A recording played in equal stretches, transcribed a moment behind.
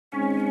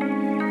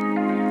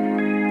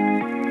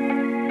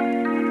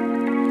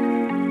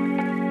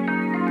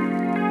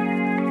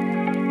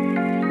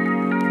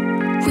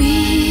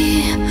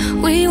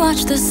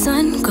watch the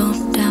sun go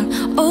down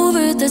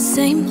over the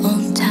same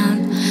old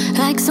town,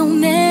 like so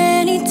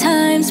many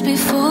times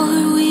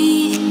before.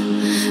 We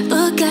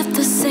look at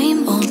the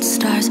same old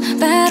stars,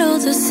 battle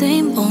the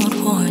same old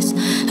wars,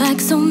 like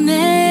so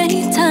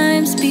many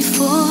times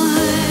before.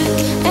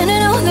 And I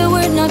know that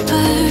we're not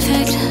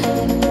perfect,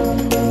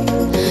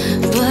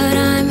 but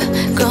I'm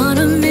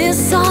gonna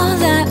miss all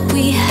that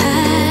we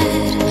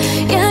had.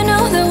 Yeah, I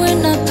know that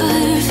we're not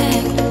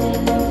perfect,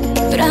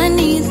 but I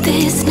need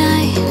this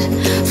night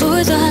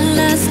for the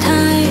last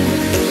time.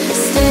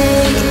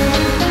 Stay,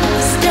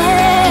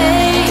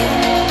 stay.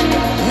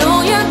 Know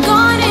you're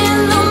gone in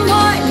the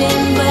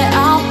morning, but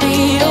I'll be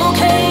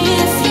okay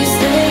if you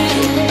stay.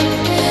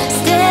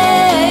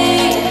 Stay.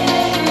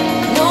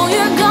 Know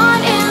you're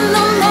gone in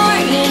the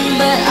morning,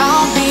 but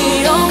I'll be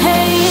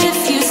okay if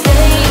you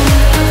stay.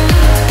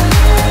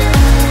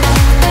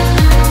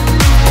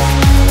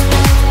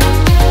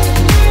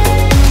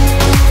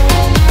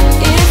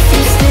 If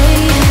you stay.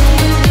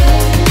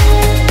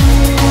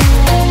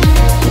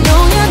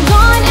 Know you're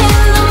gone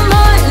in the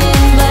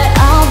morning, but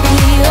I'll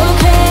be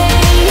okay.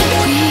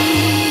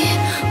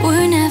 We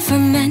were never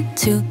meant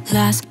to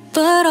last,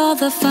 but all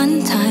the fun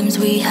times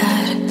we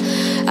had,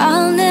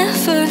 I'll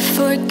never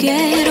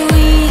forget.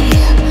 We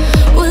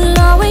will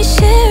always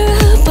share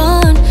a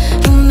bond,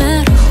 no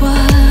matter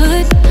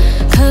what,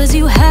 'cause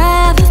you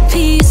have a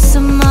piece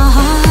of my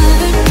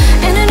heart.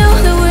 And I know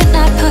that we're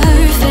not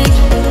perfect,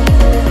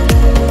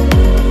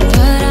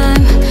 but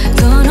I'm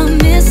gonna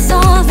miss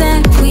all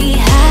that we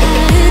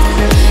had.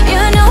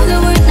 Yeah, I know that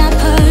we're not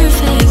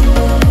perfect,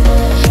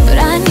 but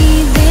I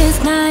need this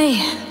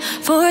night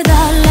for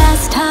the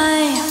last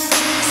time.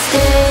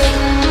 Stay,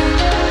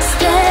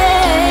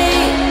 stay.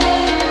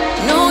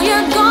 Know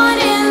you're gone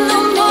in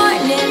the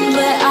morning,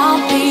 but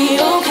I'll be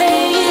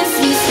okay if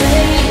you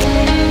stay.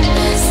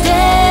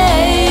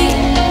 Stay.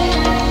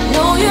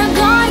 Know you're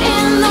gone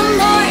in the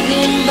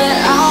morning, but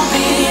I'll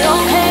be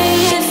okay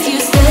if you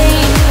stay.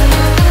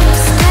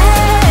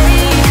 Stay.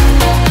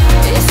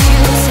 If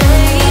you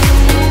stay.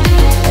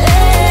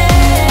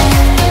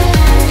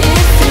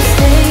 If you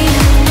stay.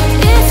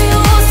 If you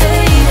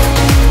stay.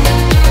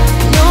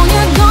 Know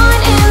you're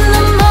gone in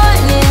the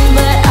morning,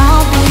 but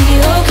I'll be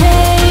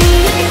okay.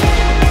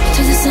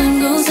 Till the sun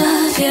goes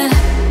up, yeah,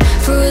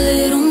 for a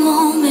little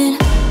moment.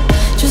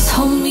 Just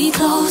hold me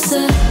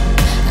closer,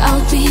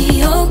 I'll be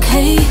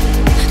okay.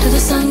 Till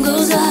the sun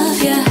goes up.